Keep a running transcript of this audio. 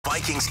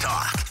Vikings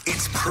talk.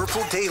 It's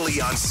Purple Daily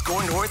on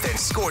Score North and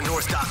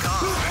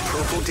ScoreNorth.com.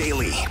 Purple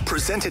Daily,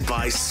 presented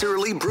by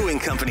Surly Brewing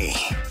Company.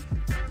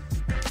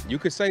 You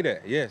could say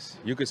that, yes.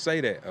 You could say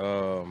that.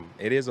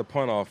 It is a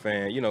punt-off,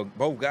 and, you know,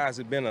 both guys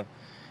have been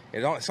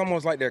it's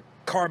almost like they're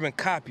carbon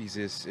copies.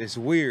 It's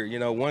weird. You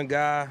know, one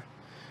guy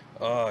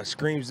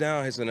screams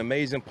down, has an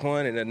amazing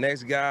punt, and the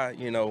next guy,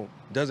 you know,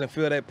 doesn't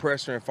feel that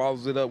pressure and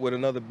follows it up with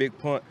another big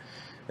punt.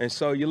 And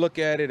so you look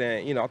at it,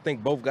 and, you know, I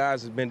think both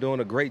guys have been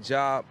doing a great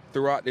job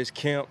throughout this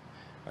camp.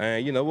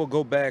 And, you know, we'll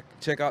go back,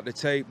 check out the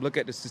tape, look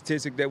at the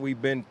statistic that we've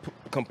been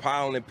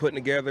compiling and putting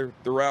together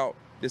throughout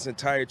this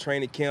entire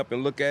training camp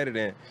and look at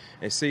it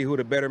and see who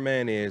the better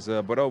man is.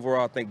 But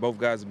overall, I think both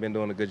guys have been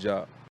doing a good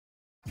job.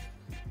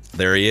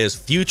 There he is,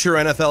 future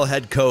NFL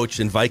head coach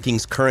and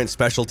Vikings current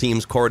special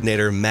teams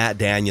coordinator, Matt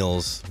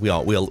Daniels. We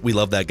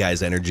love that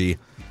guy's energy.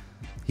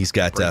 He's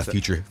got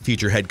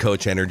future head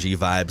coach energy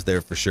vibes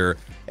there for sure.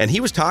 And he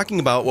was talking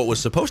about what was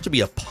supposed to be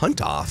a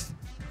punt off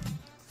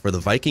for the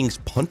Vikings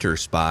punter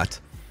spot.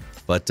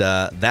 But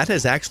that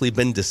has actually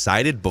been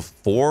decided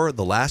before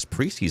the last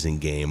preseason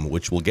game,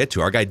 which we'll get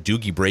to. Our guy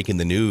Doogie breaking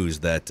the news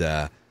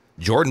that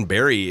Jordan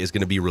Berry is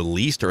going to be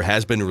released or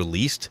has been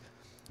released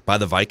by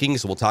the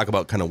Vikings. So we'll talk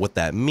about kind of what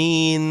that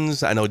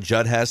means. I know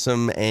Judd has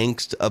some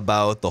angst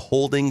about the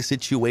holding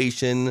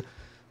situation,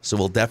 so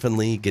we'll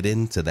definitely get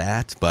into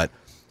that. But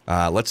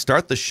let's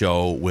start the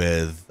show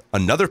with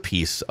another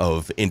piece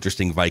of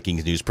interesting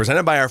Vikings news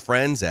presented by our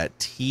friends at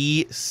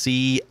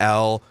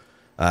TCL.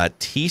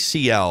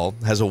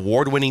 TCL has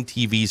award-winning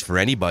TVs for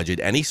any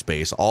budget, any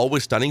space, all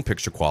with stunning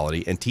picture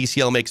quality, and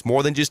TCL makes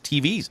more than just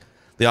TVs.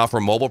 They offer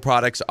mobile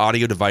products,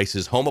 audio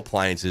devices, home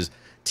appliances.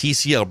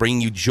 TCL,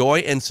 bringing you joy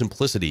and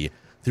simplicity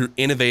through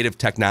innovative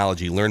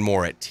technology. Learn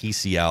more at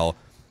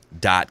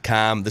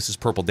TCL.com. This is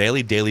Purple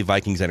Daily, Daily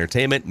Vikings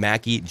Entertainment.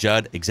 Mackie,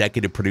 Judd,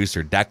 executive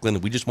producer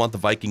Declan. We just want the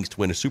Vikings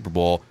to win a Super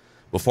Bowl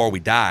before we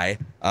die.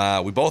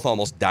 We both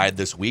almost died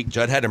this week.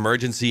 Judd had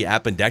emergency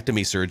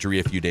appendectomy surgery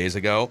a few days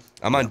ago.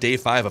 I'm on day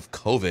 5 of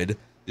COVID,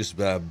 just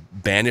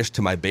banished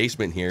to my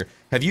basement here.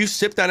 Have you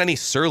sipped on any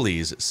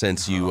Surly's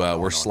since you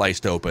were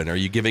sliced open? Are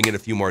you giving it a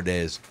few more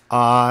days?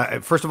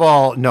 First of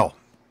all, no.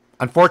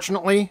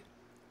 Unfortunately,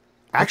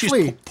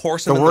 actually,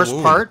 the worst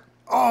part,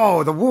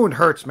 the wound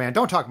hurts, man.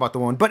 Don't talk about the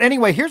wound. But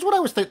anyway, here's what I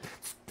was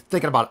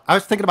thinking about. I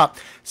was thinking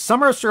about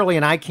Summer Surly,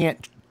 and I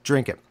can't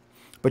drink it.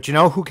 But you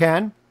know who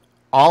can?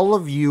 All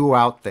of you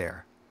out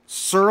there.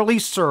 Surly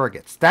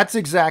surrogates. That's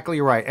exactly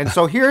right. And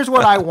so here's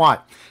what I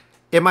want.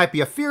 It might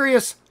be a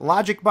Furious,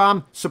 Logic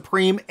Bomb,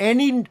 Supreme,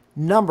 any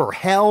number,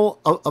 hell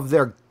of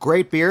their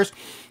great beers.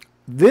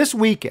 This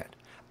weekend,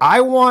 I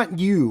want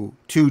you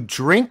to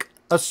drink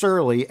a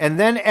Surly, and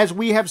then, as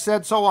we have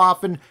said so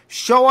often,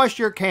 show us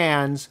your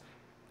cans,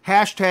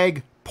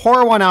 hashtag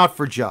pour one out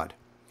for Judd.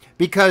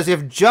 Because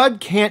if Judd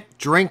can't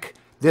drink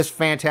this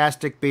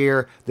fantastic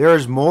beer,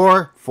 there's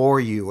more for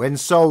you. And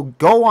so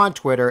go on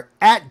Twitter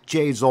at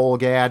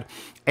JZolgad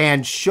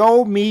and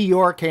show me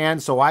your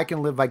cans so I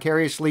can live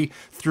vicariously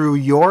through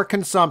your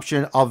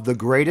consumption of the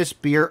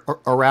greatest beer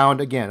around.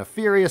 Again, a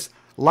Furious,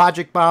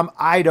 Logic Bomb,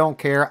 I don't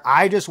care.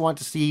 I just want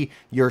to see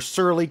your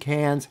Surly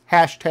cans.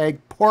 Hashtag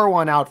pour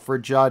one out for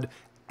Judd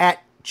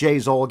at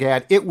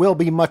JZolgad. It will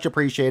be much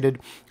appreciated.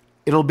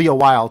 It'll be a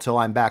while till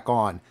I'm back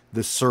on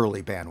the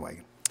Surly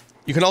bandwagon.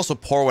 You can also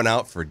pour one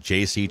out for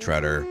JC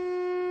Tretter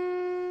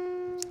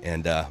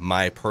and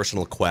my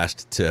personal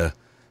quest to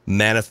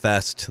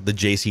manifest the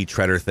JC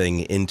Tretter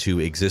thing into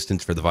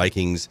existence for the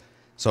Vikings.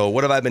 So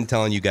what have I been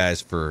telling you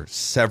guys for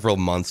several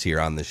months here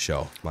on this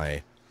show?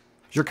 Is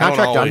your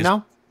contract done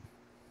now?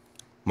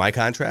 My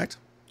contract?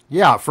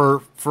 Yeah,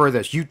 for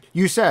this.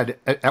 You said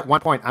at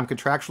one point, I'm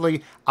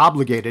contractually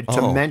obligated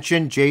to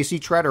mention JC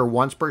Tretter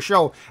once per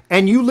show,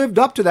 and you lived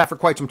up to that for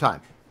quite some time.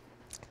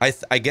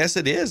 I guess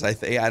it is.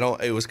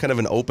 It was kind of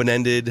an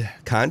open-ended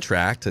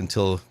contract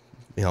until,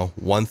 you know,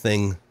 one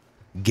thing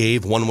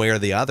gave one way or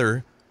the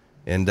other,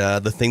 and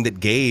the thing that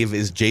gave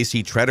is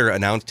JC Tretter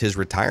announced his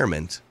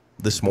retirement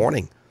this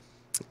morning,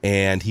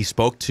 and he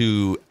spoke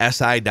to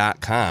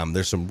SI.com.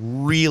 There's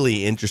some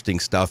really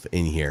interesting stuff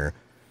in here.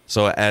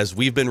 So as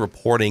we've been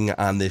reporting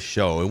on this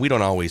show, and we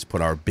don't always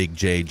put our Big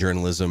J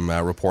journalism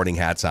reporting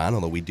hats on,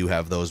 although we do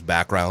have those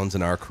backgrounds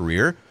in our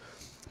career.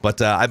 But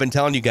I've been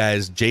telling you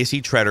guys,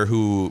 JC Tretter,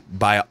 who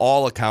by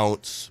all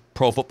accounts,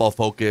 Pro Football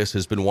Focus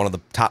has been one of the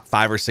top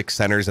 5 or 6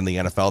 centers in the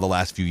NFL the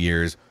last few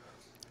years.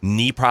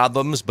 Knee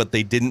problems, but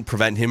they didn't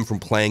prevent him from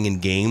playing in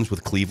games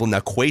with Cleveland.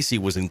 Now, Kwesi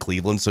was in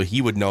Cleveland, so he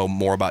would know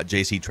more about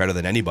JC Tretter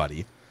than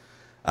anybody.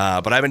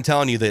 But I've been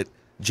telling you that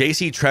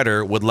JC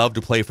Tretter would love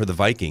to play for the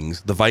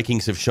Vikings. The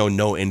Vikings have shown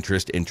no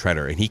interest in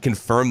Tretter, and he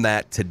confirmed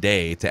that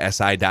today to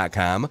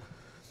SI.com.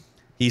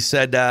 He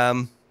said,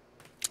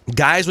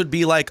 guys would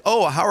be like,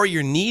 oh, how are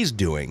your knees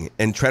doing?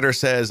 And Tretter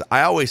says,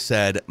 I always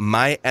said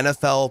my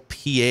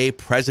NFLPA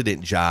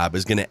president job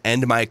is going to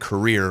end my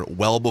career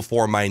well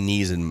before my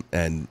knees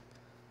and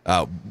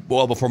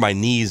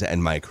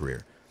my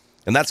career.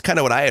 And that's kind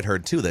of what I had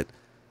heard, too, that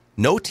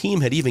no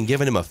team had even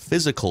given him a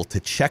physical to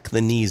check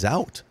the knees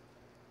out.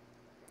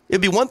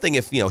 It'd be one thing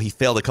if, he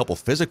failed a couple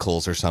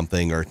physicals or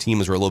something, or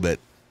teams were a little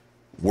bit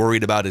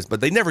worried about his,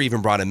 but they never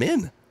even brought him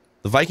in,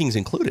 the Vikings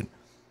included.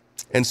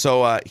 And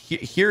so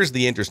here's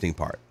the interesting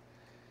part.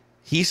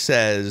 He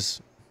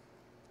says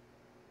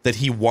that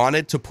he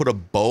wanted to put a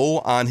bow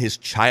on his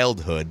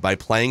childhood by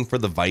playing for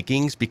the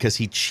Vikings because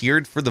he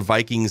cheered for the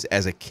Vikings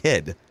as a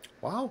kid.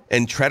 Wow.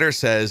 And Tretter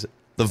says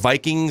the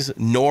Vikings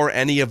nor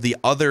any of the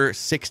other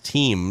 6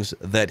 teams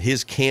that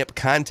his camp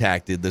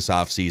contacted this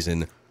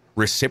offseason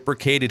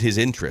reciprocated his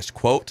interest.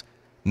 Quote,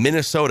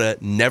 Minnesota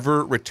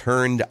never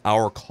returned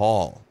our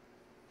call.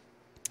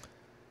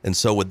 And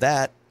so with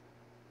that,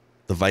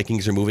 the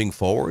Vikings are moving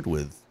forward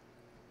with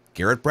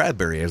Garrett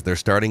Bradbury as their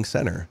starting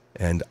center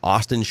and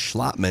Austin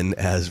Schlottman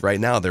as right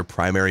now their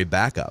primary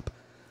backup.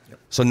 Yep.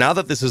 So now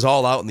that this is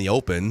all out in the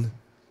open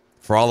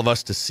for all of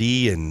us to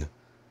see and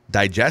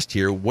digest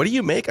here, what do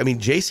you make? I mean,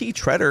 JC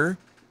Tretter,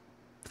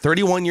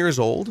 31 years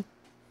old,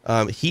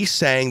 he's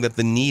saying that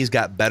the knees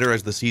got better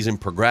as the season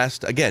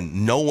progressed.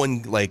 Again, no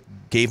one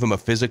gave him a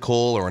physical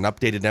or an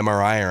updated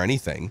MRI or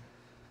anything.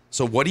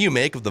 So what do you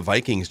make of the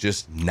Vikings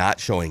just not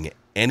showing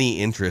any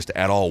interest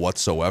at all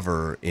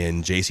whatsoever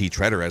in JC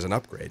Tretter as an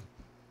upgrade?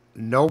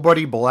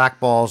 Nobody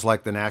blackballs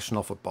like the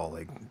National Football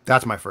League.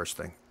 That's my first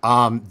thing.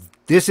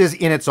 This is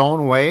in its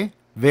own way,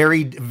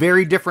 very,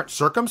 very different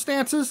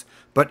circumstances,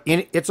 but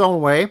in its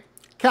own way,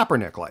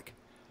 Kaepernick-like,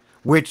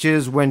 which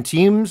is when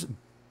teams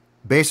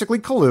basically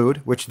collude,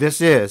 which this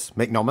is,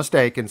 make no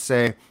mistake, and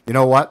say, you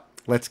know what,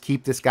 let's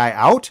keep this guy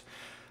out.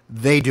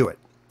 They do it.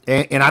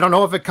 And I don't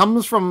know if it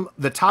comes from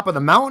the top of the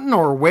mountain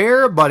or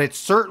where, but it's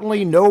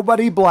certainly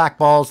nobody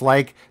blackballs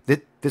like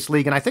this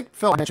league. And I think,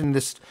 Phil, I mentioned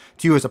this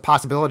to you as a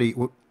possibility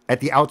at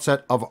the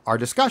outset of our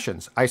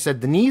discussions. I said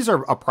the knees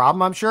are a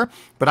problem, I'm sure,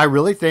 but I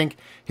really think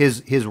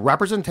his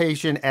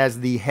representation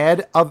as the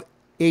head of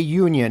a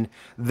union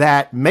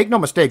that, make no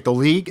mistake, the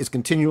league is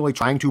continually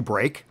trying to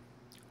break.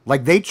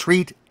 Like, they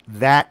treat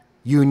that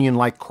union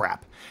like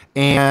crap.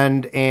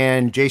 And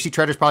JC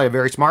Tretter is probably a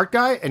very smart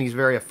guy, and he's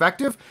very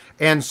effective.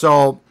 And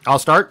so I'll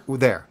start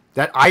there.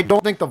 That I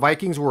don't think the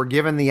Vikings were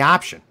given the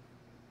option.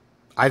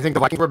 I think the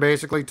Vikings were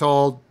basically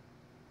told,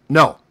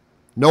 no,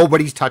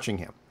 nobody's touching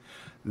him.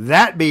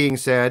 That being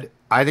said,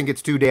 I think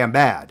it's too damn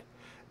bad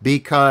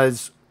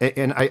because,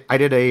 and I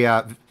did a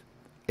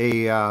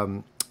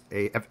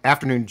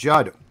afternoon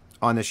Judd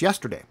on this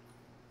yesterday.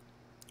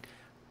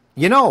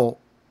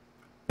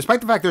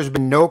 Despite the fact there's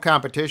been no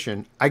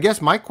competition, I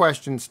guess my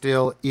question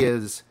still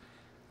is,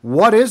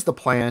 what is the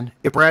plan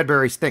if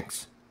Bradbury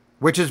stinks?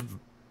 Which is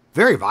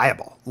very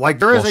viable. Like,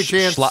 there is a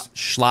chance.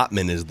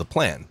 Schlottman is the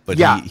plan, but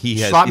yeah, he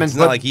has. It's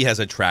not like he has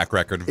a track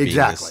record of being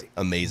this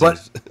amazing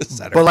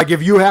center. But like,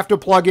 if you have to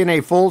plug in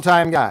a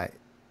full-time guy,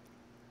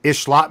 is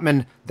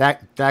Schlottman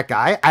that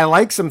guy? I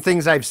like some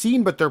things I've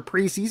seen, but they're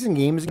preseason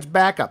games against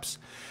backups.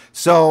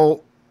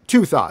 So,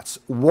 2 thoughts.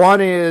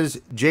 One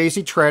is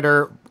JC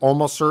Tretter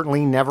almost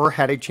certainly never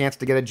had a chance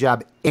to get a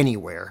job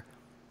anywhere.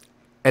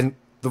 And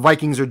the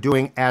Vikings are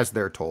doing as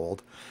they're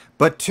told.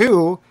 But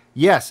 2,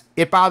 yes,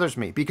 it bothers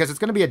me because it's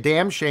going to be a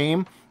damn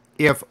shame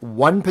if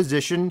one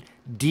position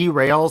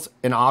derails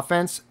an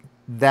offense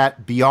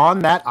that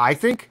beyond that, I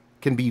think,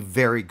 can be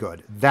very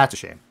good. That's a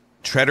shame.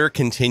 Tretter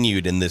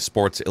continued in this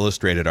Sports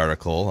Illustrated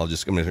article. I'm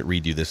going to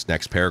read you this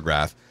next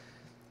paragraph.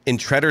 In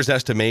Tretter's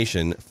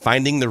estimation,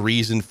 finding the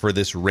reason for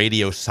this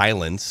radio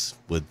silence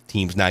with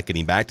teams not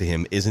getting back to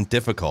him isn't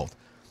difficult.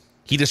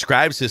 He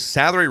describes his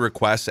salary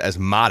requests as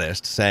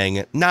modest,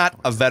 saying, not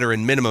a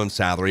veteran minimum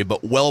salary,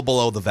 but well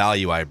below the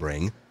value I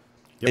bring.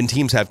 Yep. And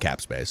teams have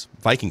cap space.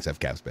 Vikings have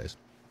cap space.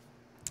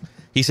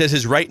 He says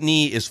his right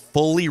knee is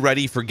fully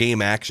ready for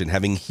game action,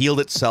 having healed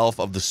itself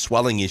of the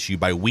swelling issue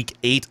by week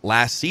 8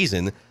 last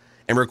season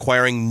and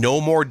requiring no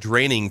more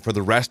draining for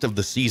the rest of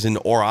the season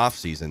or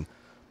offseason.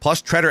 Plus,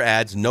 Tretter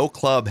adds, no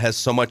club has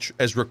so much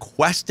as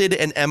requested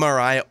an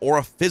MRI or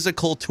a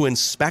physical to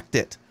inspect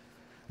it.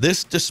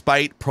 This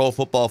despite Pro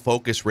Football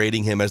Focus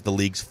rating him as the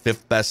league's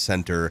 5th best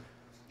center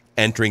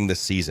entering the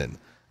season.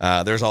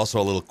 There's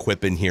also a little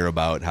quip in here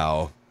about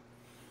how,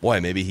 boy,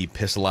 maybe he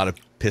pissed a lot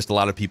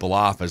of people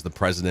off as the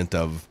president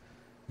of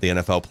the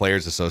NFL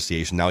Players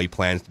Association. Now he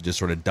plans to just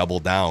sort of double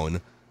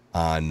down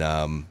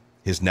on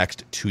his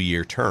next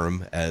 2-year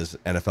term as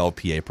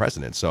NFLPA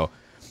president. So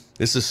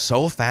this is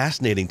so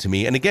fascinating to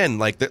me. And again,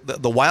 like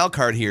the wild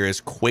card here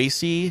is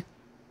Kwesi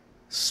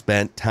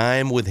spent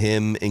time with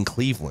him in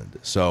Cleveland.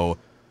 So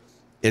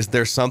is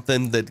there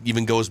something that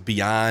even goes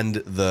beyond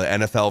the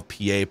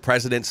NFLPA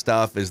president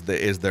stuff?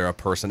 Is there a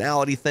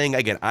personality thing?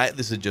 Again,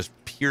 this is just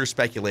pure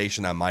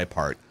speculation on my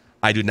part.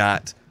 I do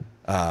not.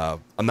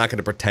 I'm not going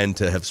to pretend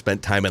to have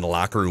spent time in the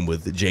locker room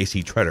with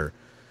JC Tretter.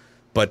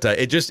 But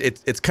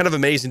it's kind of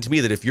amazing to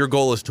me that if your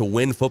goal is to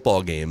win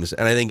football games,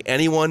 and I think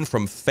anyone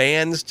from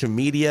fans to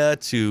media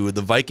to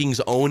the Vikings'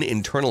 own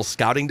internal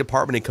scouting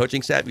department and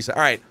coaching staff, you say,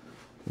 all right,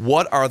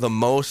 what are the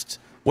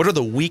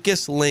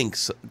weakest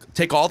links?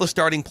 Take all the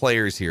starting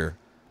players here,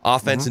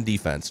 offense and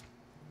defense.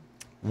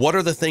 What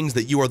are the things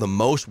that you are the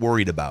most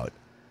worried about?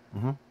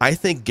 I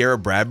think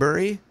Garrett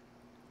Bradbury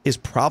is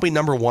probably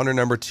number 1 or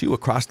number 2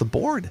 across the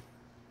board.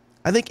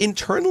 I think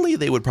internally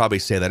they would probably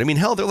say that. I mean,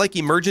 hell, they're like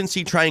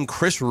emergency trying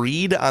Chris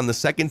Reed on the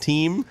second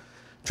team,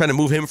 trying to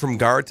move him from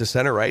guard to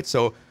center, right?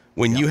 So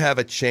when you have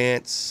a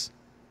chance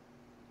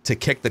to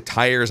kick the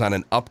tires on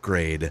an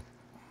upgrade,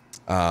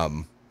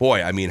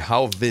 boy, I mean,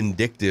 how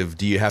vindictive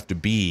do you have to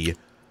be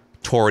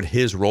toward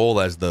his role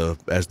as the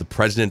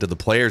president of the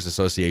Players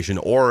Association,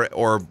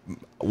 or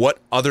what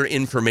other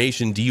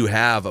information do you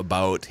have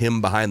about him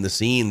behind the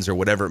scenes or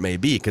whatever it may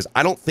be? Because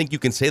I don't think you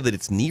can say that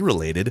it's knee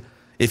related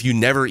if you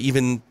never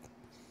even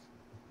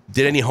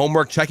did any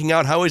homework checking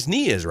out how his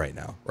knee is right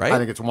now, right? I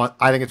think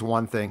it's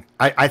one thing.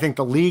 I think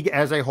the league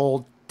as a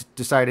whole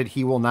decided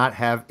he will not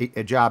have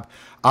a job.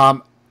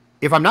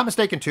 If I'm not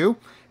mistaken, too,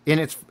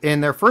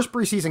 in their first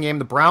preseason game,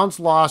 the Browns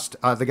lost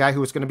the guy who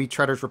was going to be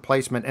Tretter's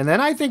replacement, and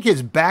then I think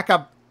his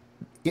backup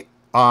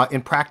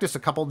in practice a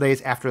couple of days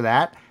after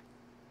that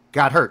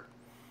got hurt.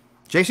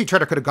 JC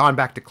Tretter could have gone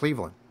back to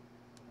Cleveland,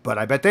 but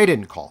I bet they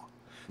didn't call.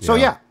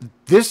 So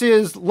this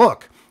is,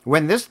 look,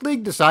 when this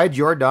league decides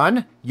you're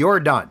done,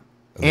 you're done.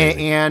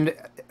 And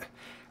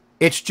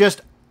it's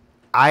just,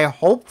 I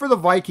hope for the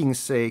Vikings'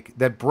 sake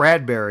that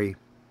Bradbury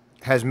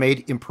has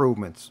made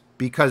improvements,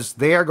 because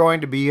they are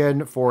going to be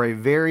in for a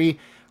very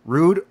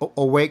rude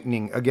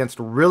awakening against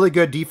really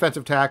good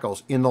defensive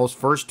tackles in those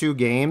first 2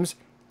 games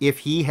if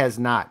he has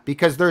not.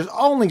 Because there's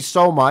only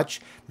so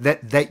much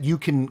that you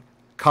can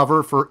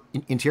cover for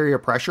interior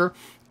pressure.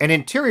 And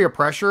interior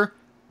pressure,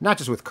 not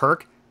just with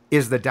Kirk,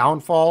 is the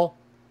downfall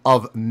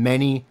of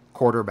many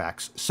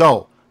quarterbacks.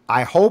 So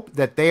I hope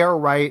that they are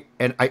right,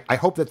 and I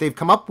hope that they've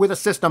come up with a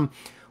system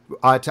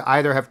to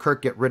either have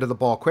Kirk get rid of the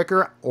ball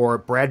quicker or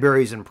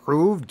Bradbury's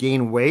improved,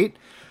 gain weight.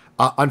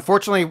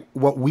 Unfortunately,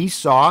 what we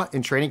saw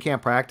in training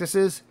camp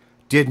practices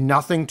did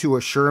nothing to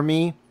assure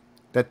me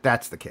that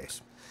that's the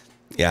case.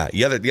 Yeah,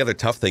 the other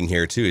tough thing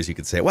here, too, is you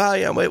could say, well,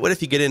 yeah, what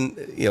if you get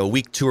in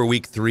week 2 or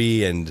week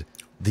 3 and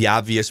the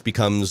obvious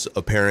becomes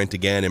apparent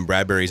again and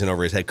Bradbury's in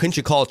over his head? Couldn't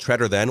you call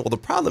Tretter then? Well, the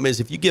problem is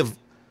if you give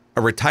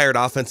a retired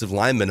offensive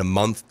lineman a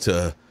month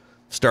to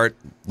start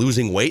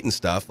losing weight and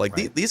stuff, like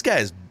these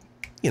guys,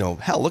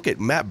 hell, look at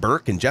Matt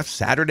Burke and Jeff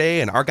Saturday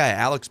and our guy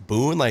Alex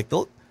Boone, like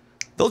they'll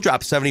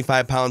drop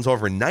 75 pounds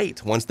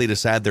overnight once they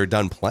decide they're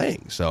done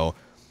playing. So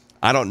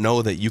I don't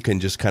know that you can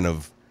just kind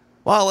of,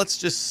 well, let's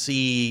just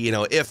see,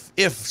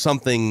 if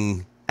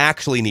something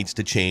actually needs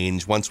to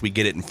change once we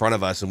get it in front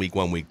of us in week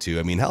 1, week 2.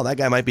 I mean, hell, that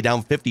guy might be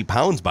down 50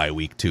 pounds by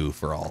week 2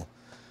 for all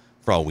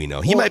we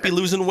know. He might be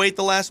losing weight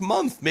the last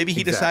month. Maybe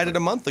he decided a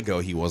month ago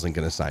he wasn't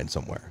going to sign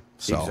somewhere.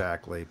 So.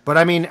 Exactly. But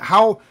I mean,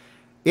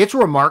 it's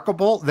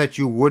remarkable that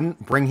you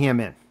wouldn't bring him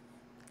in.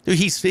 Dude,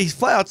 he's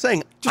flat out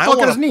saying, just look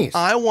at his knees.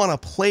 I want to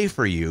play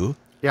for you.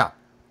 Yeah.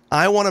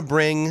 I want to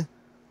bring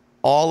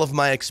all of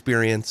my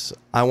experience.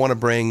 I want to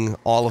bring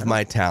all of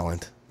my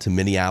talent to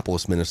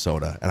Minneapolis,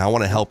 Minnesota, and I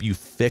want to help you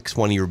fix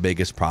one of your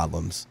biggest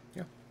problems.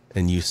 Yeah.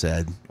 And you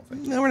said,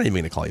 no, we're not even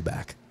going to call you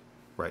back.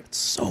 Right. It's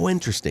so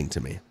interesting to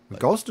me. We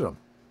ghosted him.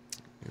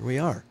 Here we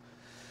are.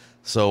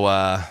 So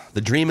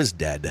the dream is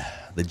dead.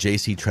 The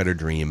JC Tretter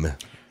dream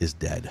is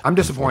dead. I'm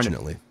disappointed.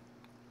 Unfortunately.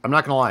 I'm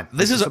not going to lie.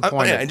 This is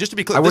and just to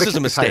be clear, this is a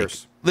mistake.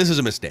 This is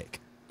a mistake.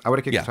 I would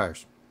have kicked the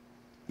tires.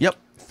 Yep,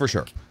 for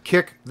sure.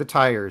 Kick the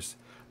tires.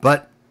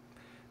 But,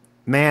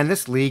 man,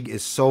 this league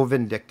is so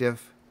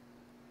vindictive.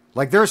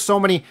 Like, there's so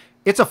many.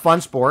 It's a fun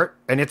sport,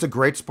 and it's a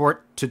great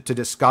sport to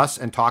discuss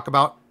and talk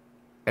about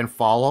and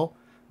follow.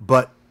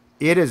 But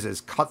it is as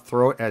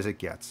cutthroat as it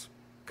gets.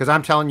 Because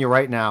I'm telling you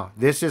right now,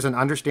 this is an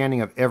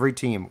understanding of every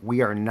team.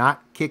 We are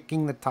not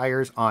kicking the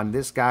tires on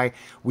this guy.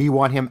 We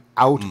want him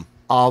out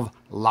of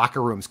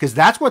locker rooms. Because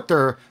that's what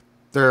they're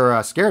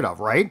scared of,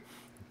 right?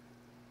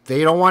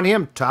 They don't want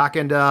him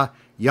talking to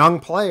young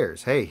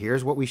players. Hey,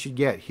 here's what we should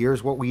get.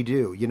 Here's what we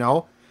do.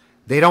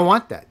 They don't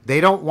want that.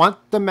 They don't want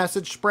the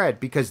message spread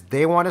because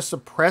they want to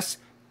suppress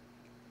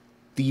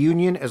the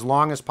union as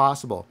long as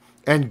possible.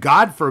 And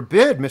God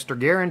forbid Mr.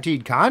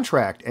 Guaranteed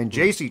Contract and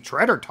JC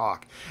Tretter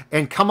talk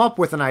and come up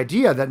with an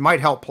idea that might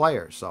help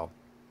players. So,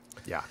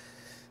 yeah.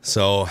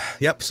 So,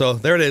 yep. So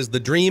there it is. The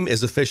dream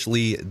is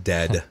officially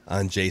dead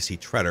on JC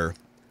Tretter.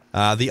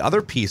 The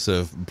other piece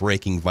of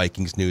breaking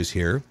Vikings news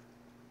here,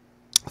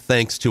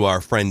 thanks to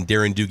our friend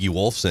Darren Doogie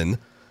Wolfson.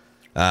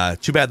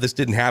 Too bad this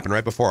didn't happen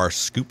right before our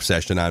scoop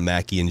session on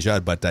Mackey and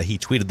Judd, but he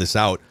tweeted this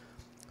out.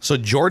 So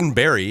Jordan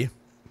Berry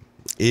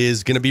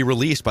is going to be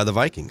released by the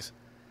Vikings.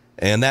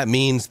 And that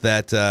means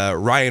that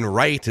Ryan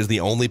Wright is the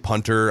only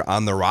punter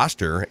on the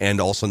roster and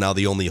also now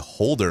the only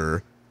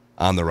holder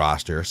on the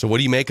roster. So what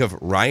do you make of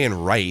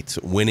Ryan Wright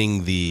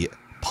winning the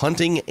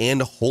punting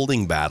and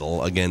holding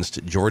battle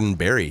against Jordan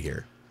Berry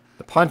here?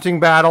 The punting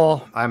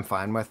battle, I'm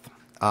fine with.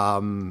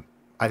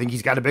 I think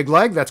he's got a big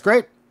leg. That's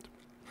great.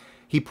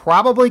 He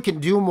probably can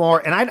do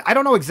more. And I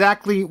don't know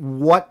exactly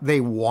what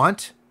they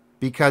want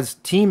because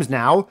teams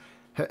now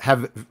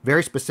have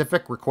very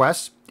specific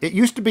requests. It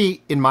used to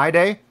be, in my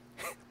day,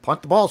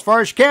 punt the ball as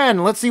far as you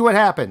can. Let's see what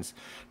happens.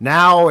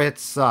 Now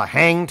it's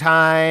hang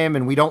time,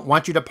 and we don't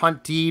want you to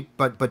punt deep,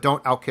 but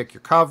don't outkick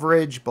your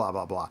coverage, blah,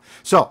 blah, blah.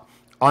 So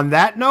on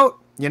that note,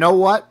 you know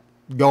what?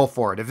 Go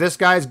for it. If this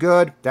guy's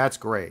good, that's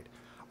great.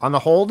 On the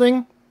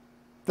holding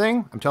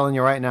thing, I'm telling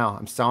you right now,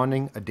 I'm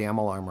sounding a damn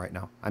alarm right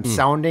now. I'm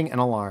sounding an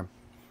alarm.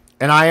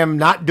 And I am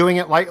not doing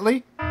it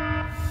lightly.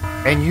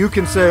 And you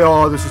can say,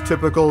 oh, this is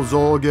typical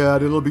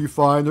Zolgad. It'll be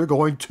fine. They're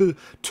going to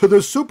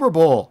the Super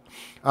Bowl.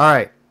 All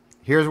right.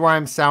 Here's where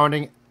I'm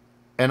sounding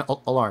an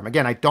alarm.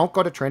 Again, I don't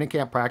go to training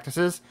camp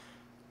practices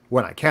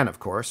when I can, of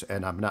course,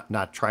 and I'm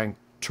not trying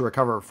to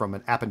recover from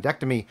an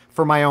appendectomy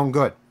for my own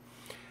good.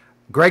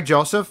 Greg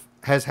Joseph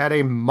has had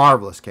a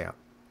marvelous camp.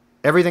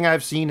 Everything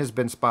I've seen has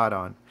been spot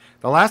on.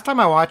 The last time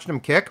I watched him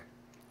kick,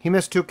 he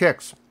missed 2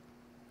 kicks.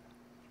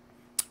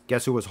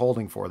 Guess who was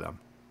holding for them?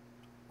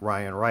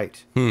 Ryan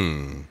Wright.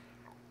 Were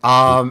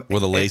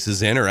the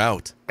laces in or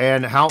out?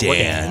 And how?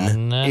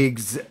 Dan.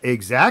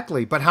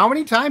 Exactly. But how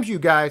many times, you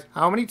guys?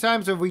 How many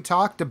times have we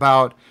talked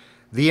about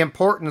the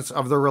importance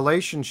of the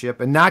relationship,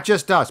 and not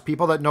just us,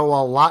 people that know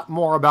a lot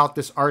more about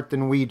this art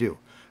than we do,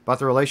 about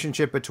the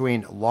relationship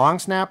between long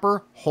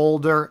snapper,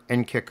 holder,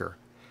 and kicker,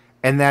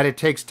 and that it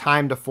takes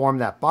time to form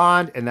that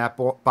bond, and that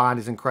bond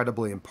is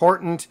incredibly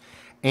important,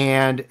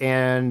 and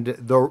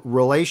the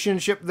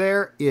relationship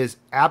there is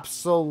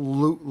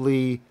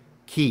absolutely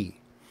key.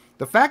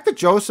 The fact that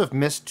Joseph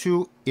missed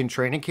 2 in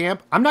training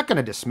camp, I'm not going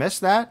to dismiss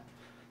that,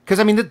 because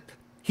I mean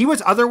he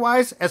was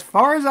otherwise, as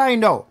far as I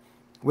know,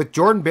 with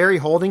Jordan Berry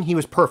holding, he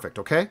was perfect.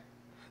 Okay.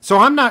 So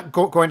I'm not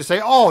going to say,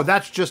 oh,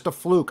 that's just a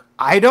fluke.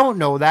 I don't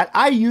know that.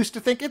 I used to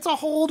think it's a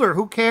holder.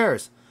 Who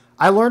cares?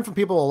 I learned from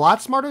people a lot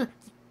smarter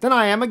than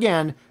I am,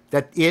 again,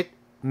 that it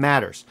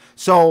matters.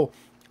 So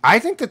I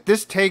think that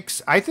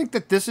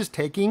this is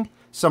taking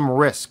some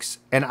risks,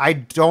 and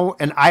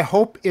I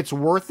hope it's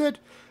worth it,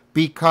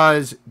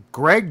 because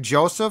Greg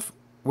Joseph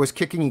was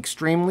kicking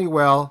extremely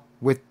well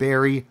with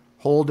Berry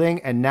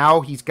holding, and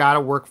now he's got to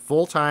work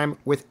full time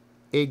with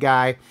a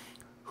guy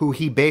who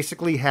he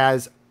basically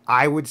has,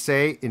 I would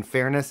say, in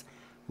fairness,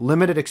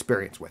 limited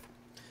experience with.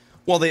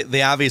 Well,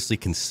 they obviously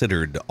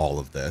considered all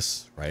of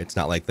this, right? It's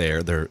not like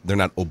they're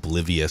not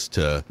oblivious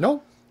to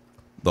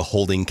the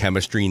holding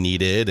chemistry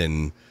needed,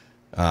 and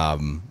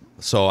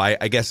so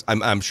I guess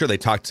I'm sure they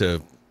talked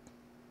to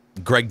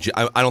Greg.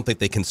 I don't think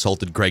they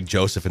consulted Greg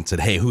Joseph and said,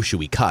 "Hey, who should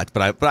we cut?"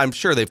 But I'm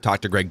sure they've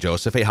talked to Greg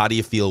Joseph. Hey, how do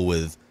you feel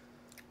with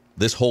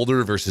this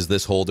holder versus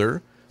this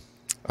holder?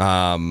 So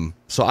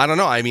I don't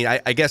know. I mean,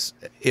 I guess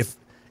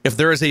if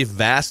there is a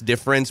vast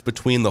difference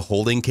between the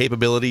holding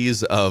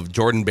capabilities of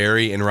Jordan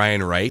Berry and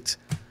Ryan Wright,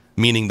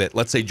 meaning that,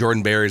 let's say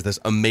Jordan Berry is this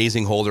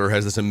amazing holder,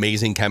 has this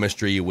amazing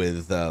chemistry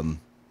with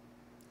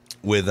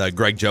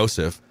Greg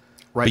Joseph,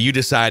 right? But you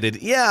decided,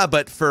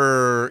 but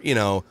for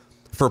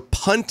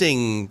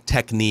punting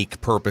technique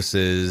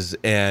purposes,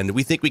 and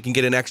we think we can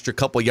get an extra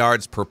couple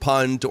yards per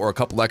punt or a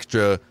couple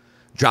extra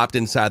dropped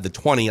inside the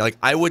 20, like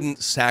I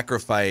wouldn't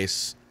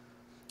sacrifice.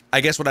 I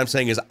guess what I'm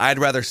saying is I'd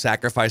rather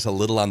sacrifice a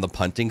little on the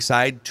punting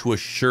side to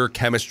assure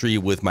chemistry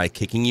with my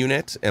kicking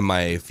unit and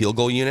my field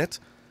goal unit.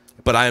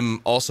 But I'm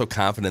also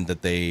confident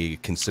that they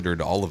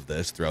considered all of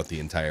this throughout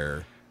the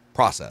entire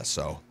process.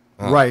 So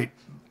right.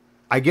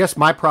 I guess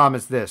my problem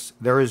is this.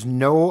 There is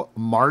no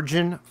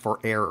margin for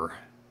error.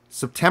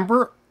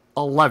 September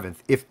 11th,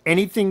 if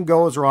anything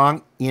goes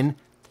wrong in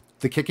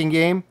the kicking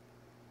game,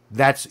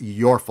 that's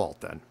your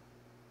fault then.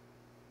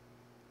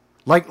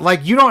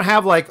 Like you don't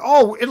have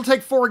it'll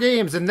take 4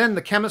 games and then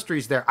the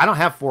chemistry's there. I don't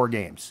have 4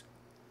 games.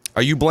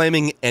 Are you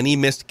blaming any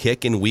missed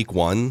kick in week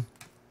 1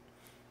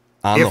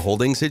 on the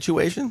holding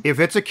situation? If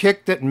it's a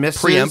kick that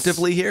misses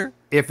preemptively here,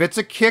 if it's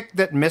a kick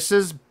that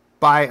misses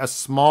by a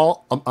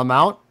small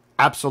amount,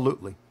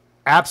 absolutely.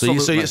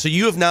 Absolutely. So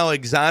you have now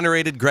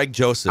exonerated Greg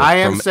Joseph. I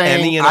am from saying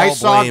any and all I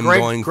saw blame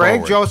going Greg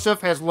forward.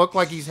 Joseph has looked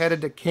like he's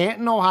headed to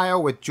Canton, Ohio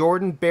with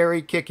Jordan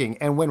Berry kicking,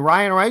 and when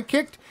Ryan Wright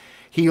kicked,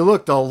 he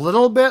looked a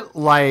little bit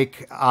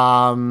like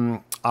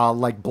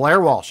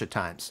Blair Walsh at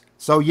times.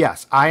 So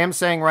yes, I am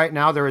saying right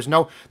now there's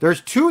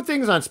 2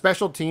 things on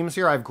special teams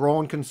here I've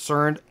grown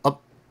concerned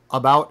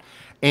about,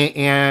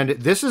 and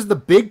this is the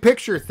big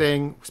picture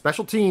thing.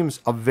 Special teams,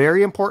 a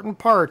very important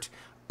part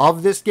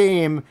of this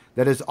game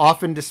that is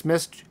often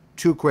dismissed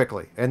too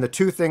quickly. And the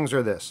 2 things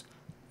are this: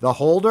 the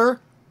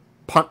holder,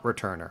 punt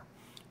returner.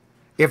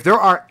 If there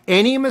are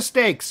any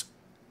mistakes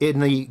in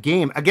the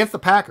game against the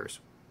Packers,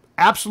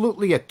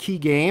 absolutely a key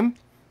game,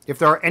 if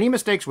there are any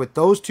mistakes with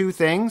those 2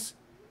 things,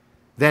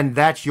 then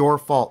that's your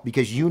fault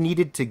because you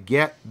needed to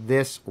get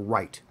this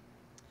right.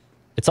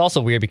 It's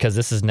also weird because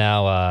this is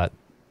now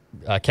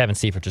Kevin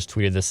Seifert just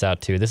tweeted this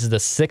out too. This is the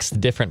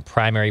 6th different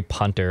primary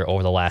punter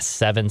over the last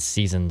 7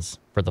 seasons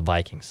for the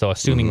Vikings. So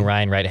assuming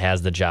Ryan Wright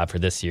has the job for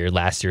this year,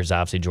 last year's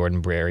obviously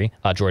Jordan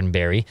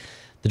Berry.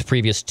 The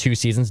previous 2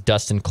 seasons,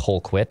 Dustin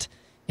Colquitt.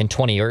 In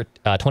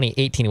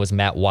 2018, it was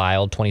Matt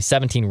Wild.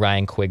 2017,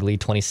 Ryan Quigley.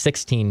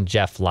 2016,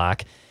 Jeff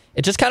Locke.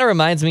 It just kind of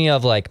reminds me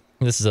of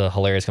this is a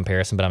hilarious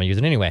comparison, but I'm going to use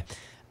it anyway.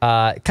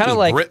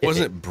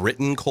 Wasn't it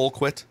Britton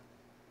Colquitt?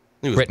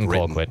 Britton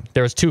Colquitt.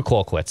 There was 2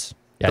 Colquitts.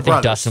 Yeah, I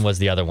think Dustin was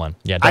the other one.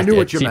 Yeah, I knew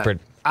what you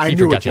meant.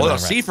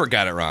 Seifert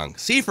got it wrong.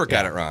 Seifert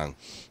got it wrong.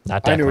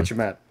 Not that I knew one. what you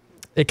meant.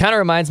 It kind of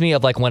reminds me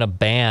of like when a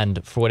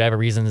band, for whatever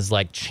reason, is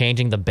like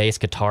changing the bass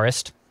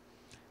guitarist.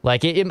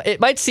 Like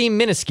it might seem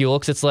minuscule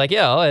because it's like,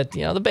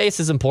 the bass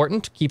is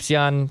important, keeps you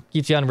on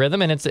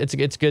rhythm, and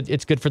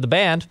it's good for the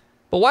band.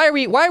 But why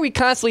are we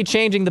constantly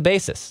changing the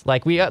bassist?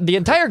 Like the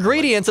entire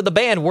ingredients of the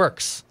band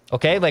works.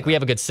 Okay, like we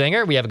have a good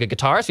singer, we have a good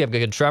guitarist, we have a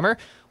good drummer.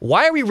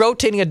 Why are we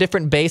rotating a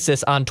different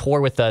bassist on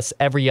tour with us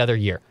every other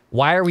year?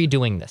 Why are we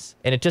doing this?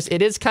 And it just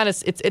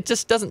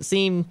doesn't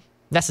seem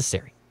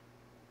necessary.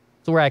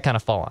 That's where I kind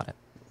of fall on it.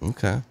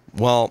 Okay.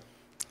 Well,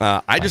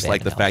 I just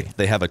like the fact that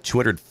they have a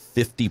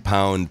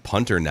 250-pound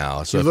punter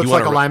now. So he looks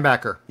like a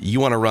linebacker. You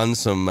want to run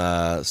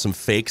some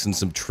fakes and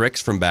some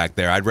tricks from back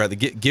there? I'd rather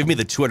give me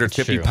the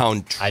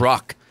 250-pound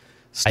truck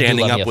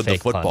standing up with the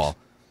football. Punt.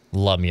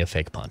 Love me a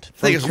fake punt.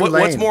 Thing is,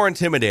 what's more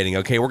intimidating?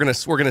 Okay, we're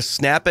gonna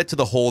snap it to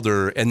the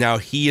holder, and now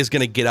he is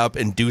gonna get up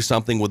and do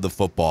something with the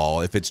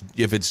football. If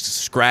it's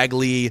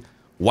scraggly,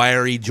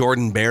 wiry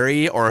Jordan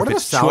Berry, or if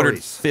it's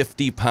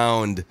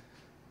 250-pound,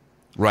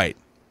 right?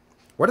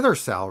 What are their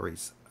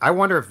salaries? I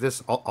wonder if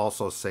this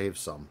also saves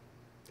some.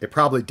 It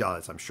probably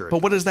does. I'm sure.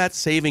 But what does that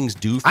savings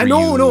do for you?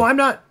 No, I'm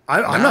not.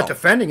 I'm not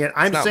defending it.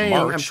 I'm saying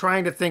I'm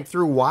trying to think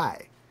through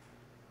why.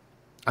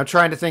 I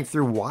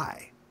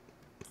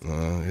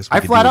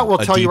flat out will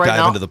tell you right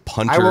now.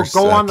 I will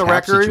go on the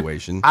record.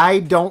 Situation. I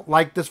don't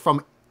like this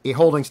from a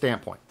holding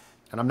standpoint,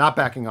 and I'm not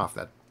backing off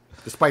that,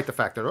 despite the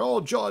fact that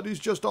Judd, he's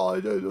just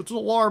it's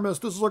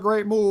alarmist. This is a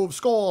great move,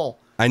 skull.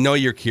 I know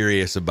you're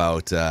curious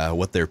about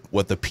what the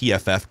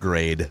PFF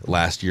grade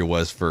last year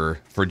was for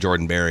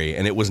Jordan Berry,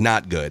 and it was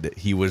not good.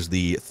 He was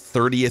the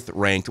 30th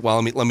ranked.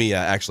 Well, let me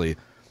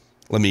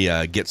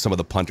get some of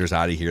the punters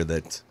out of here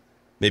that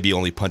maybe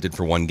only punted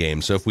for one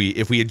game. So if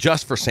we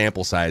adjust for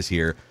sample size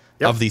here.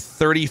 Yep. Of the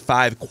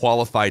 35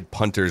 qualified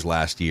punters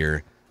last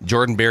year,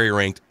 Jordan Berry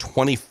ranked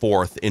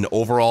 24th in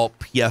overall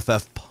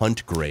PFF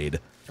punt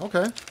grade.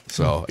 Okay.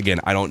 So, again,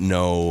 I don't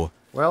know.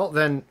 Well,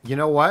 then, you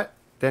know what?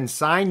 Then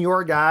sign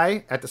your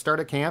guy at the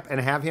start of camp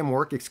and have him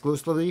work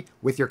exclusively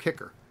with your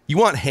kicker. You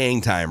want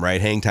hang time,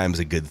 right? Hang time is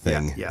a good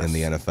thing in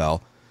the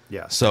NFL.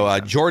 Yeah. So,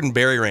 Jordan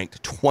Berry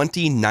ranked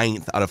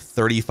 29th out of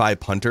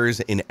 35 punters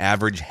in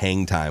average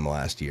hang time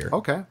last year.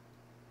 Okay.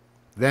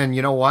 Then,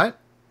 you know what?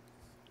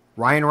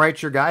 Ryan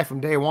Wright's your guy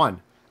from day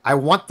one. I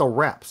want the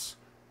reps.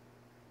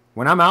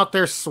 When I'm out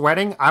there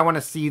sweating, I want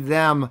to see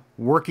them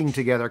working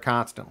together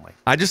constantly.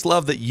 I just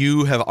love that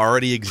you have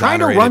already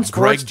exonerated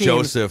Greg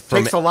Joseph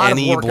from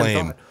any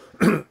blame.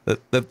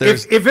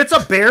 If it's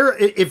a bear,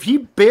 if he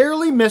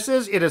barely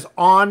misses, it is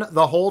on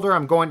the holder.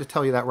 I'm going to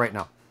tell you that right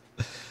now.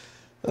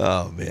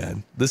 Oh,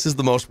 man. This is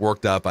the most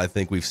worked up I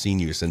think we've seen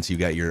you since you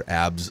got your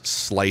abs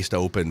sliced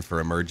open for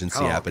emergency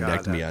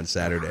appendectomy on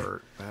Saturday.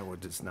 That was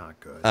just not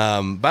good.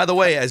 By the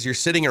way, as you're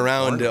sitting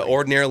around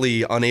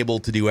ordinarily unable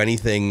to do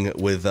anything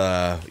with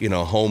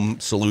home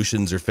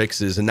solutions or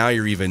fixes, and now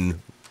you're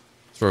even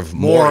sort of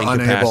more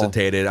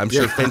incapacitated, I'm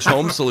sure Finch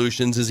Home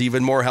Solutions is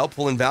even more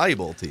helpful and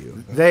valuable to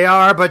you. They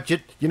are, but you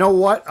know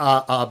what?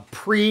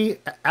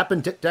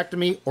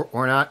 Pre-appendectomy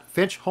or not,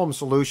 Finch Home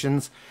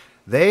Solutions,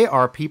 they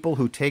are people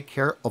who take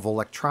care of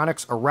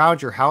electronics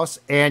around your house.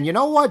 And you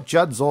know what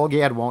Judd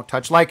Zolgad won't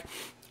touch? Like,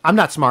 I'm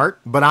not smart,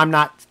 but I'm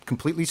not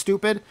completely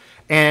stupid.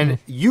 And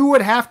you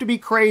would have to be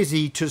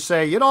crazy to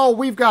say,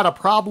 we've got a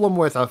problem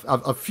with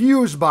a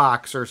fuse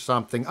box or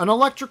something, an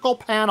electrical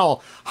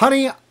panel.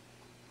 Honey,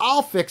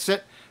 I'll fix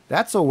it.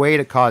 That's a way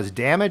to cause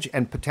damage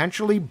and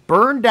potentially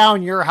burn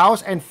down your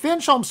house. And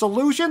Finch Home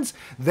Solutions,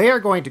 they are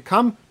going to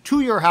come to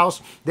your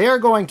house. They are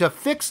going to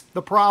fix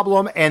the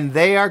problem, and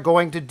they are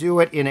going to do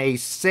it in a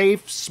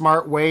safe,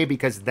 smart way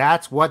because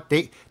that's what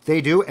they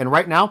do. And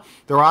right now,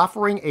 they're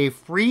offering a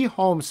free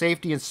home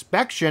safety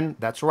inspection.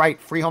 That's right,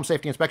 free home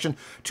safety inspection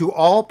to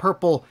all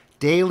Purple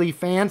Daily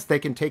fans. They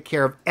can take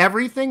care of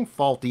everything: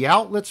 faulty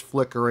outlets,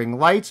 flickering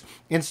lights,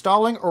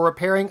 installing or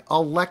repairing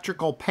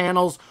electrical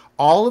panels,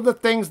 all of the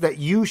things that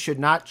you should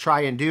not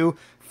try and do.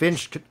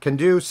 Finch can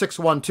do.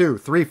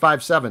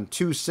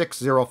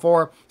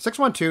 612-357-2604.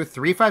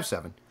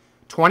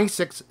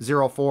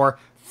 612-357-2604.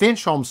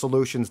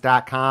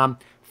 FinchHomeSolutions.com.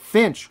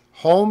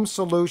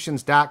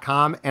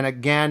 FinchHomeSolutions.com. And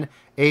again,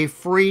 a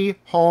free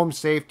home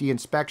safety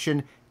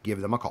inspection. Give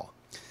them a call.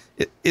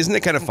 Isn't it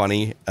kind of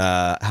funny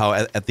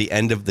how at the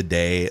end of the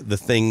day, the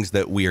things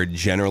that we are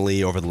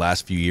generally over the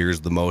last few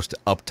years the most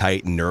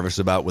uptight and nervous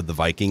about with the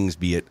Vikings,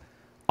 be it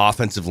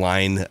offensive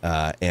line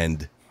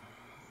and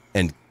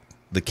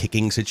the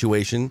kicking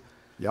situation,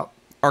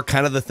 are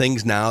kind of the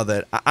things now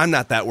that I'm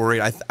not that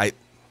worried. I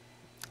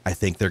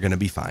think they're going to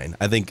be fine.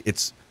 I think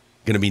it's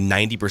going to be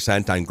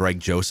 90% on Greg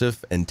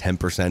Joseph and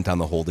 10% on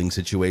the holding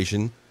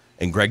situation.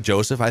 And Greg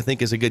Joseph, I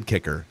think, is a good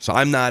kicker. So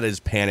I'm not as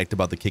panicked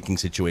about the kicking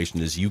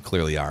situation as you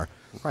clearly are.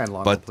 Ryan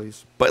Long,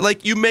 please. But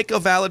like, you make a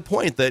valid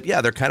point that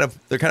they're kind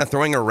of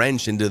throwing a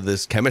wrench into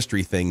this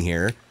chemistry thing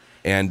here.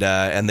 And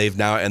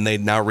they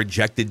now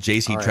rejected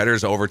JC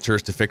Tretter's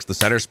overtures to fix the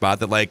center spot.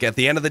 That, like, at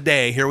the end of the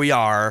day, here we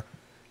are,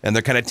 and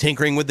they're kind of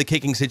tinkering with the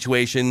kicking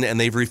situation, and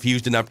they've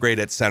refused an upgrade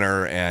at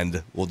center,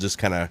 and we'll just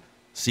kind of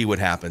see what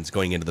happens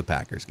going into the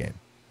Packers game.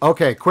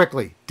 Okay,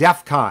 quickly.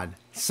 DEF CON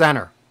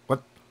center.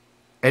 What?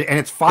 And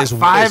it's five is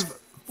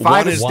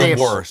one is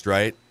stable. The worst,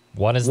 right?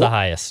 One is the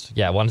highest.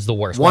 Yeah, one's the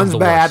worst. One's the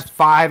bad. Worst.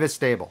 5 is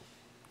stable.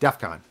 DEF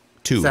CON.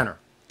 2 center.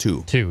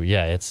 2. 2.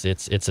 Yeah, it's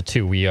a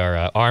 2. We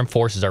are armed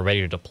forces are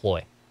ready to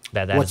deploy.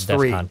 What's is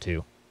 3? DEF CON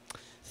 2.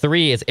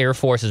 3 is Air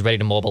Force is ready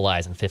to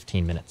mobilize in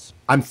 15 minutes.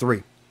 I'm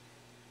 3.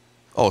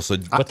 Oh, so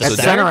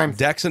center,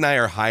 Dex and I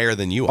are higher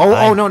than you are.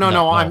 Oh,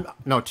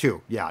 no.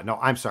 2. Yeah, no,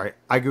 I'm sorry.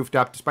 I goofed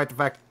up despite the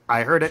fact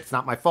I heard it. It's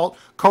not my fault.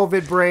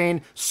 COVID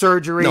brain,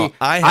 surgery. No,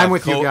 I'm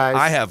with you guys.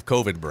 I have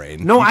COVID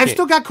brain. No, I've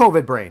still got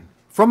COVID brain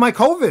from my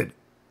COVID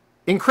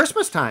in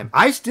Christmas time.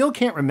 I still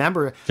can't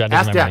remember. Judd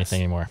doesn't remember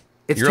anything anymore.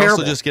 You're terrible.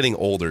 Also just getting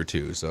older,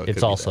 too. So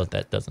it's also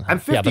that doesn't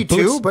happen. I'm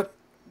 52, but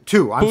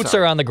 2. I'm boots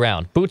sorry. are on the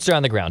ground. Boots are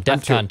on the ground.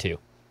 DEF CON 2.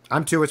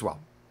 I'm 2 as well.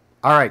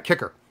 All right,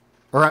 kicker.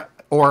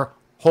 Or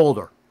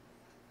holder.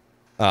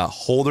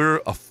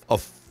 Holder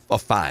a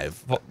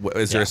 5.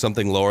 Is there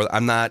something lower?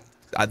 I'm not.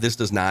 This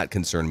does not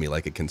concern me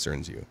like it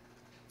concerns you.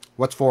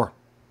 What's 4?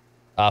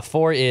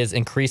 4 is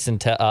increase in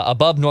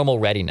above normal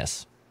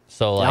readiness.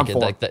 So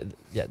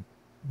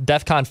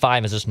DEF CON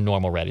 5 is just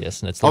normal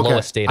readiness, and it's the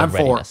lowest state of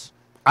readiness.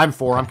 I'm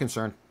 4. I'm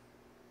concerned.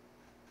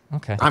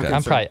 Okay.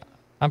 I'm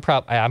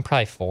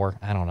probably 4.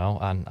 I don't know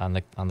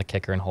on the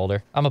kicker and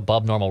holder. I'm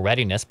above normal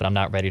readiness, but I'm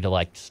not ready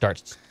to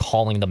start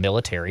calling the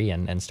military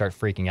and start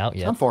freaking out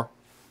yet. I'm 4.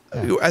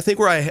 I think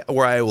where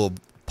I will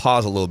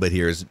pause a little bit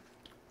here is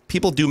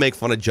people do make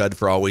fun of Judd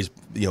for always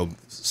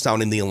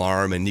sounding the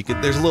alarm, and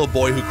there's a little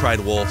boy who cried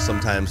wolf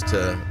sometimes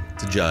to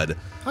Judd.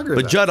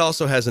 But Judd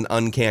also has an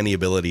uncanny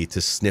ability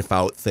to sniff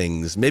out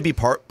things, maybe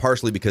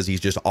partially because he's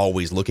just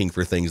always looking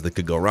for things that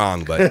could go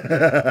wrong.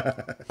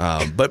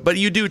 But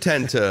you do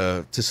tend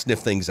to sniff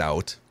things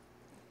out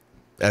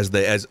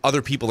as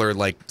other people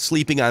are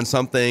sleeping on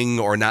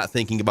something or not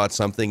thinking about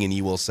something, and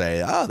you will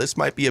say, this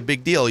might be a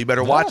big deal. You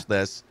better watch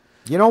this.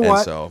 You know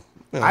what? So,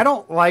 I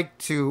don't like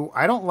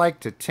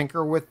to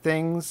tinker with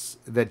things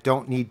that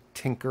don't need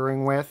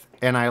tinkering with,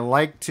 and I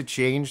like to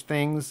change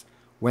things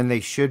when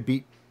they should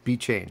be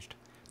changed.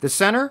 The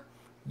center,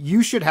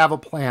 you should have a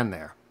plan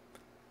there.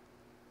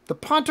 The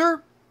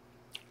punter,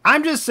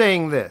 I'm just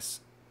saying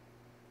this.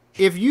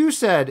 If you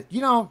said,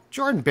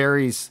 Jordan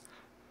Berry's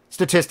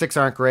statistics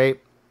aren't great,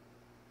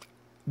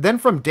 then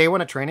from day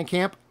one at training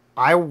camp,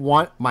 I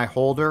want my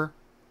holder,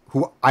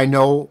 who I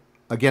know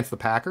against the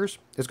Packers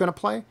is going to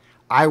play,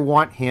 I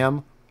want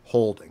him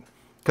holding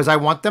because I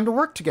want them to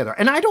work together.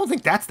 And I don't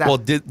think that's that. Well,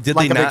 did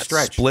they not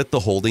split the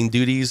holding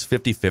duties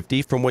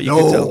 50-50 from what you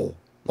could tell?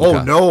 Oh,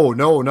 okay.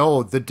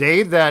 No. The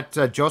day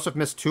that Joseph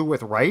missed 2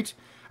 with Wright,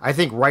 I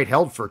think Wright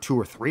held for 2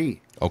 or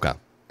 3. Okay.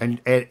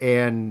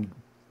 And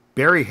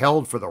Barry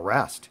held for the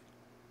rest.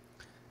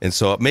 And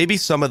so maybe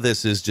some of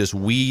this is just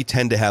we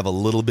tend to have a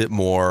little bit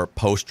more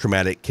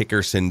post-traumatic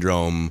kicker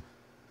syndrome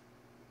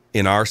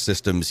in our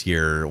systems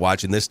here,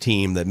 watching this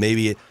team, that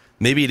maybe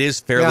it is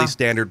fairly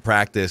standard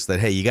practice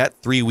that, hey, you got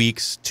 3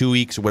 weeks, 2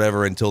 weeks,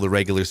 whatever, until the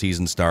regular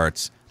season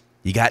starts.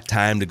 You got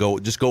time to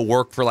go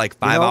work for 5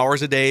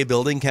 hours a day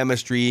building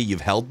chemistry.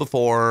 You've held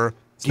before.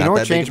 It's not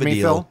that big of a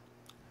deal.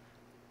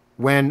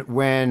 Phil?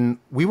 When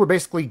we were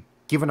basically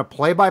given a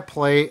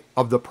play-by-play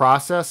of the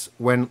process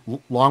when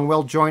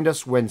Longwell joined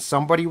us, when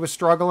somebody was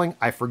struggling,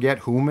 I forget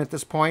whom at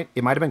this point.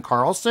 It might have been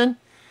Carlson.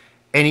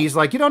 And he's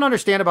like, you don't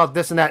understand about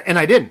this and that. And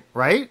I didn't,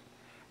 right?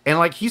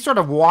 And he sort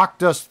of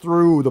walked us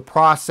through the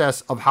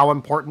process of how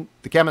important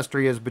the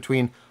chemistry is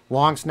between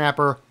long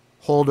snapper,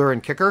 holder,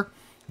 and kicker.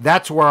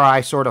 That's where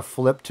I sort of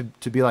flipped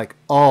to be like,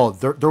 oh,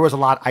 there was a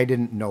lot I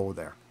didn't know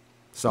there.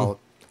 So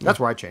that's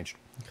where I changed.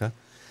 Okay.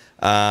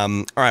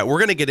 All right, we're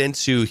going to get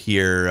into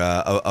here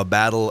a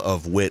battle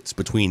of wits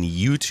between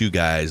you two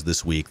guys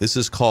this week. This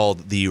is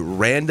called the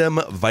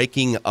Random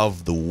Viking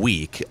of the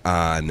Week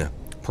on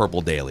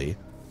Purple Daily.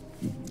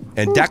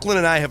 And Declan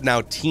and I have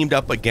now teamed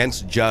up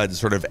against Judd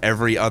sort of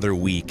every other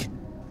week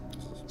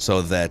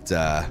so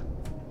that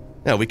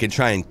we can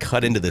try and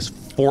cut into this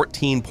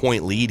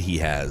 14-point lead he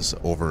has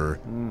over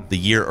the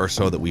year or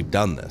so that we've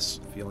done this.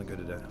 Feeling good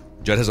today.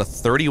 Judd has a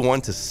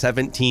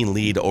 31-17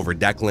 lead over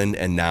Declan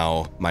and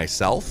now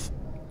myself.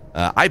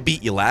 I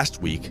beat you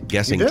last week,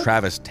 guessing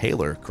Travis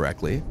Taylor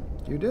correctly.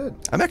 You did.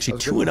 I'm actually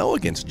 2-0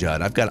 against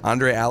Judd. I've got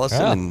Andre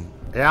Allison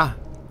and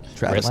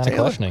Travis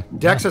Taylor.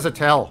 Dex has a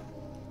tell.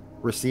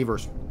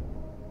 Receivers.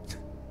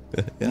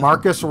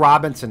 Marcus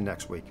Robinson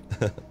next week.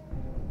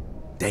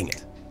 Dang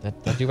it.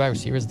 That do by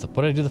receivers.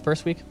 What did I do the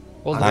first week?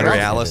 Andre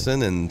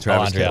Allison and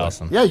Travis Andre Taylor.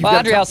 Allison. Yeah,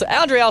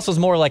 Andre Allison was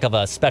more like of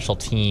a special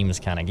teams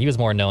kind of. He was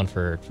more known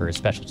for his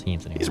special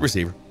teams. He's a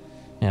receiver.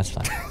 Yeah, that's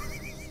fine.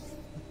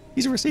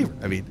 He's a receiver.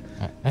 I mean,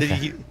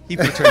 he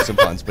returns some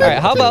punts. But all right,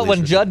 how about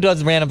when Judd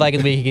does Random Viking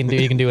of the Week,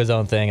 he can do his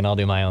own thing, and I'll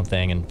do my own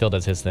thing, and Phil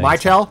does his thing. My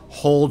tell,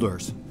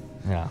 holders.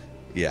 Yeah.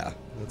 Yeah,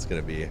 that's going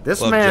to be...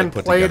 This man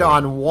played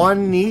on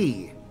one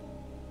knee.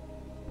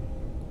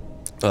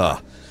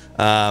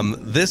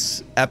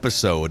 This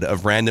episode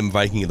of Random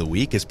Viking of the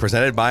Week is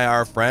presented by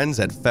our friends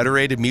at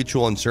Federated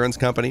Mutual Insurance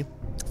Company.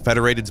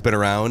 Federated's been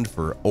around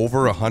for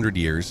over 100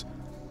 years.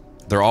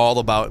 They're all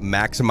about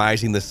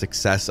maximizing the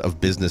success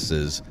of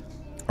businesses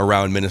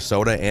around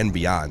Minnesota and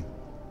beyond.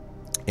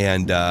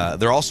 And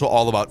they're also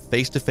all about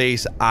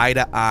face-to-face,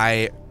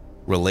 eye-to-eye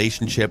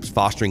relationships,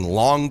 fostering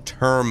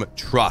long-term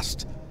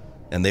trust.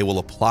 And they will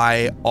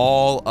apply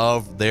all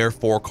of their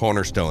 4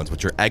 cornerstones,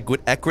 which are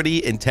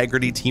equity,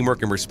 integrity,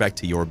 teamwork, and respect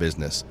to your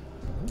business.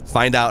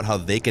 Find out how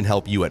they can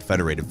help you at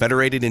Federated.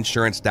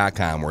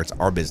 Federatedinsurance.com, where it's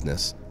our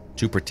business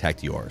to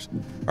protect yours.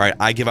 All right,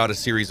 I give out a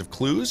series of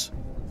clues.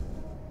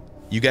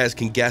 You guys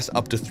can guess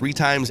up to 3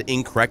 times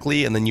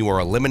incorrectly, and then you are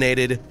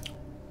eliminated.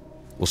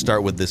 We'll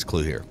start with this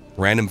clue here.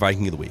 Random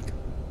Viking of the Week.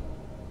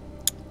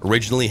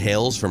 Originally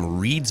hails from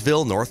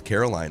Reidsville, North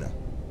Carolina.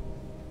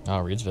 Oh,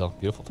 Reidsville.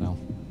 Beautiful town.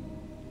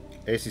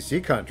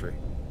 ACC country.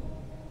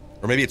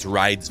 Or maybe it's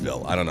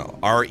Ridesville. I don't know.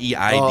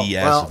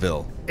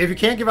 R-E-I-D-S-ville. If you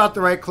can't give out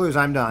the right clues,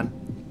 I'm done.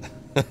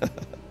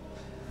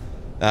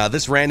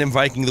 This Random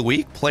Viking of the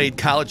Week played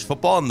college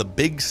football in the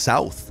Big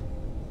South.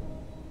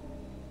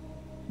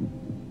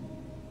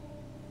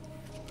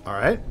 All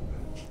right.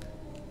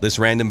 This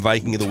Random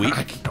Viking of the Week.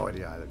 I have no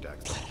idea either,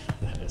 Dex.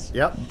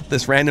 Yep.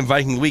 This Random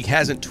Viking of the Week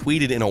hasn't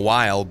tweeted in a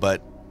while,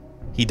 but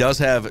he does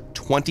have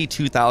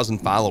 22,000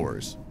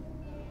 followers.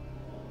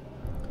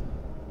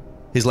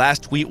 His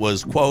last tweet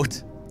was,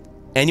 quote,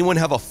 "Anyone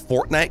have a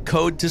Fortnite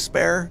code to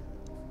spare?"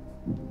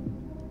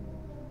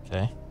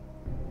 Okay.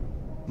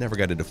 Never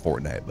got into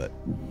Fortnite, but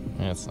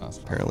Yeah, it's not.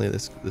 apparently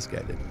this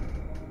guy did.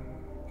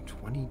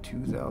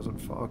 22,000.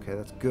 Okay,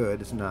 that's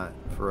good. It's not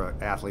for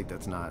an athlete.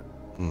 That's not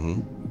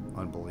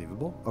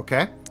unbelievable.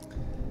 Okay.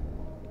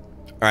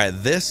 All right,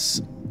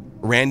 this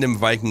Random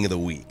Viking of the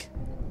Week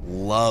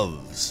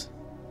loves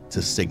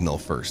to signal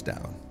first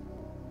down.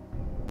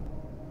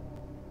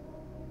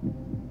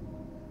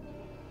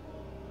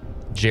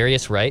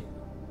 Jarius Wright.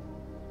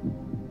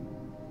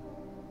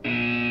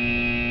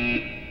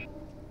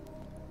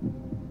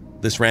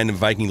 This Random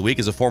Viking of the Week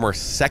is a former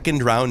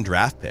 2nd-round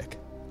draft pick.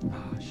 Oh,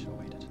 I should have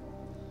waited.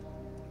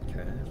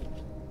 Okay.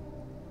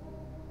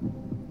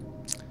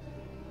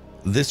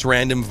 This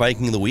Random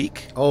Viking of the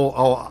Week.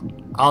 Oh,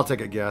 I'll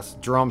take a guess.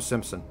 Jerome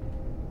Simpson.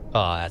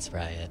 Oh, that's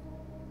right.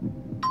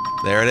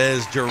 There it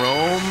is,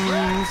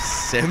 Jerome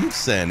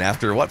Simpson.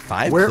 After what,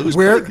 5 clues?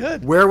 Pretty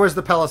good. Where was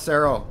the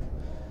Pelissero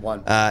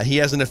one? He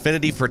has an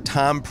affinity for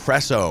Tom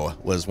Presso.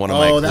 Was one of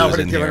my clues that would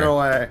in have given here. it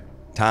away.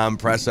 Tom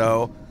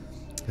Presso,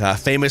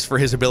 famous for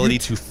his ability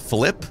to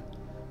flip.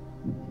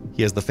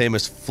 He has the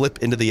famous front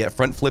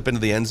flip into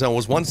the end zone.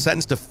 Was once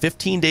sentenced to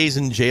 15 days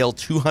in jail,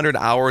 200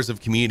 hours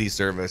of community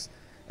service,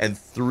 and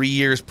 3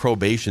 years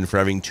probation for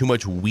having too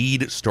much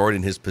weed stored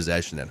in his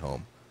possession at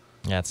home.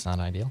 Yeah, it's not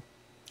ideal.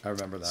 I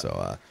remember that.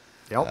 So,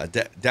 yep.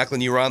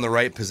 Declan, you were on the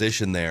right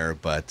position there,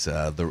 but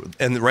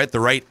the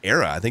right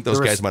era. I think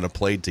those guys might have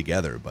played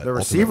together. But the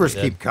receivers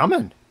keep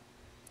coming.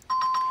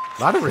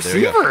 A lot of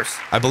receivers.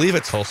 I believe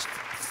it's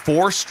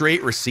 4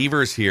 straight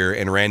receivers here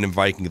in Random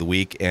Viking of the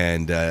Week,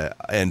 and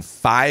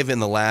 5 in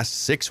the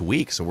last 6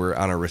 weeks. So we're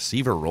on a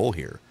receiver roll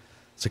here.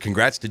 So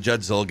congrats to Judd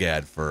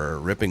Zulgad for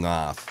ripping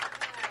off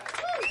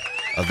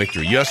a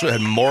victory. You also had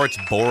Moritz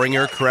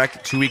Boringer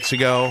correct 2 weeks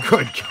ago.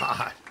 Good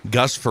God.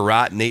 Gus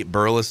Farrat, Nate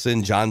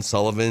Burleson, John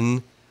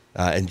Sullivan,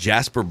 and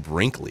Jasper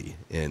Brinkley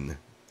in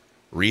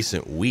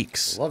recent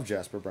weeks. Love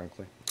Jasper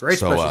Brinkley. Great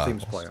special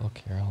teams player.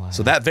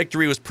 So that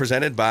victory was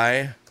presented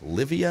by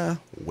Livia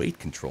Weight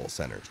Control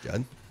Centers,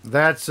 Judd.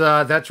 That's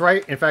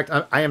right. In fact,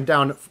 I am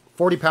down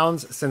 40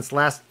 pounds since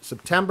last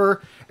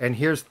September, and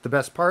here's the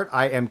best part.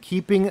 I am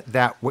keeping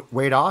that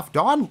weight off.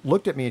 Dawn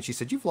looked at me and she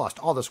said, "You've lost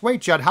all this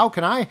weight, Judd. How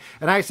can I?"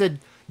 And I said,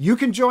 "You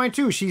can join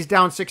too." She's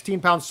down 16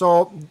 pounds.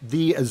 So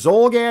the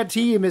Zolgad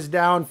team is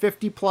down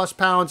 50 plus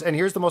pounds. And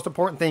here's the most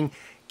important thing,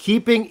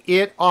 keeping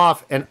it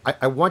off. And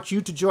I want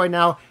you to join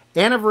now.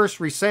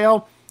 Anniversary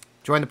sale.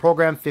 Join the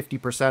program,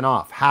 50%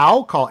 off.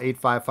 How? Call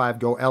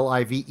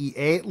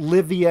 855-GO-LIVEA,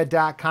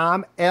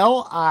 Livia.com,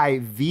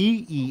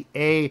 LIVEA.com.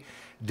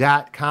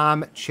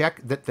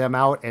 Check them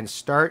out and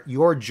start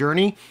your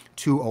journey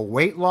to a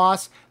weight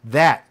loss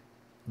that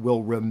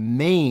will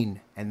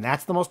remain. And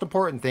that's the most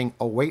important thing,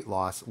 a weight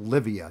loss,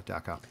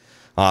 Livia.com.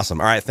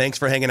 Awesome. All right. Thanks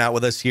for hanging out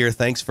with us here.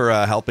 Thanks for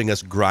helping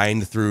us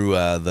grind through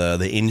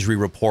the injury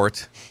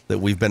report that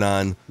we've been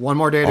on. One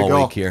more day to all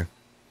go. Week here.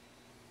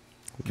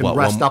 We can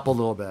rest up a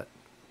little bit.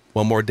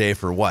 One more day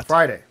for what?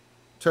 Friday,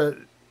 to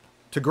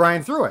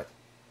grind through it.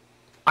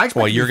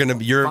 Well, you're gonna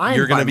be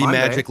Monday.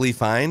 Magically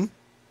fine.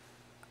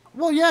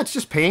 Well, yeah, it's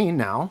just pain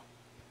now.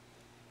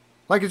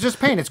 Like, it's just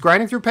pain. It's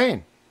grinding through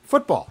pain.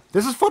 Football.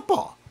 This is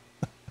football.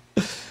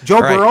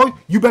 Joe Burrow,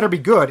 you better be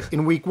good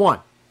in week 1.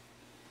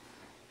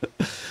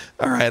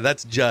 All right,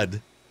 that's Judd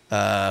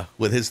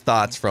with his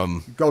thoughts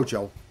from Go,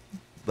 Joe.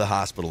 the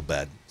hospital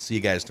bed. See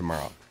you guys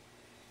tomorrow.